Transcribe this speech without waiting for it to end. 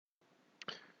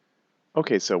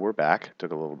Okay, so we're back.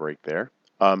 Took a little break there.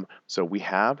 So we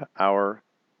have our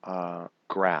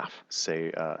graph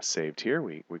saved here.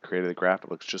 We created the graph. It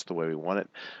looks just the way we want it.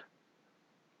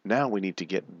 Now we need to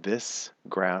get this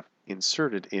graph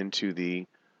inserted into the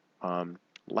um,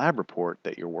 lab report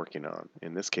that you're working on.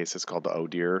 In this case, it's called the Oh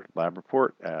Dear lab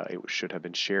report. It should have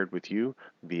been shared with you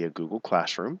via Google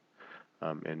Classroom.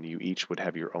 And you each would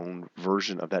have your own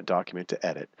version of that document to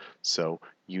edit. So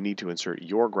you need to insert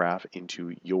your graph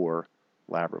into your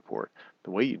lab report.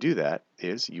 The way you do that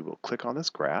is you will click on this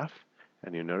graph,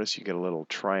 and you'll notice you get a little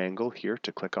triangle here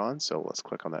to click on. So let's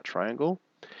click on that triangle,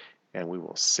 and we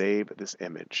will save this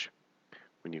image.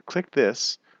 When you click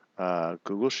this,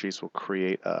 Google Sheets will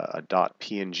create a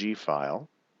 .png file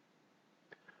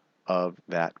of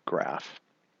that graph,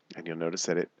 and you'll notice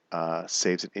that it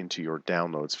saves it into your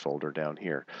downloads folder down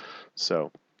here.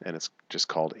 So, and it's just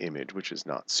called image, which is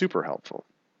not super helpful.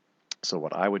 So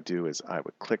what I would do is I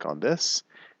would click on this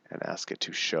and ask it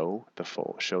to show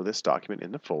this document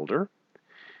in the folder.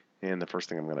 And the first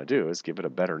thing I'm going to do is give it a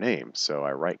better name. So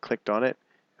I right-clicked on it,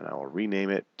 and I will rename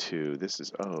it to, this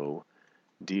is Oh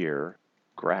Dear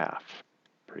Graph.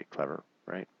 Pretty clever,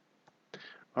 right?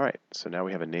 All right, so now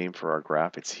we have a name for our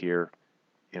graph. It's here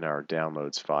in our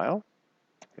downloads file.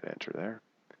 Hit enter there.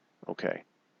 Okay,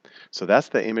 so that's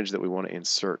the image that we want to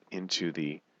insert into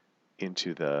the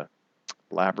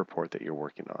lab report that you're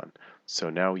working on. So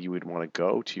now you would want to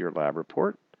go to your lab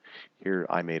report. Here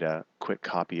I made a quick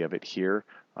copy of it here.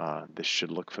 This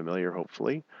should look familiar,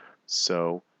 hopefully.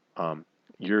 So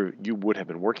you would have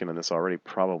been working on this already.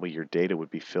 Probably your data would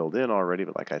be filled in already,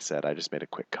 but like I said, I just made a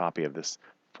quick copy of this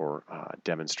for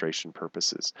demonstration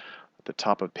purposes. At the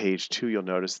top of page 2, you'll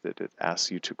notice that it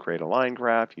asks you to create a line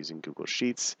graph using Google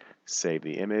Sheets, save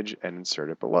the image, and insert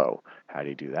it below. How do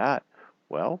you do that?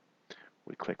 Well,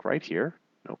 we click right here,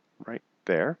 nope, right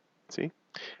there, see?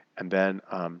 And then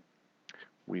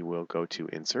we will go to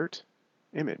Insert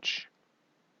Image.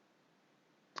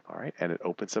 All right, and it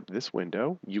opens up this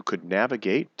window. You could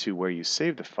navigate to where you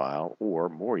saved the file, or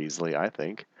more easily, I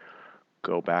think,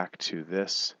 go back to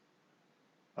this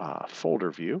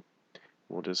folder view.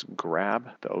 We'll just grab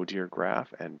the Oh Dear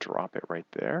graph and drop it right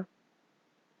there.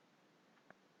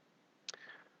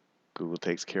 Google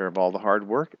takes care of all the hard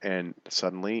work, and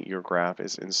suddenly your graph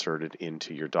is inserted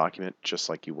into your document just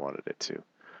like you wanted it to.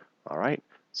 All right,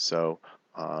 so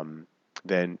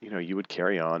then you would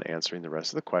carry on answering the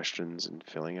rest of the questions and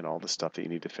filling in all the stuff that you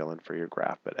need to fill in for your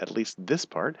graph. But at least this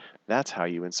part, that's how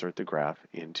you insert the graph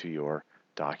into your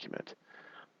document.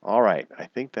 All right, I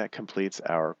think that completes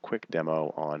our quick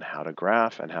demo on how to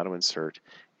graph and how to insert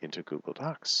into Google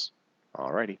Docs.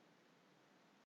 All righty.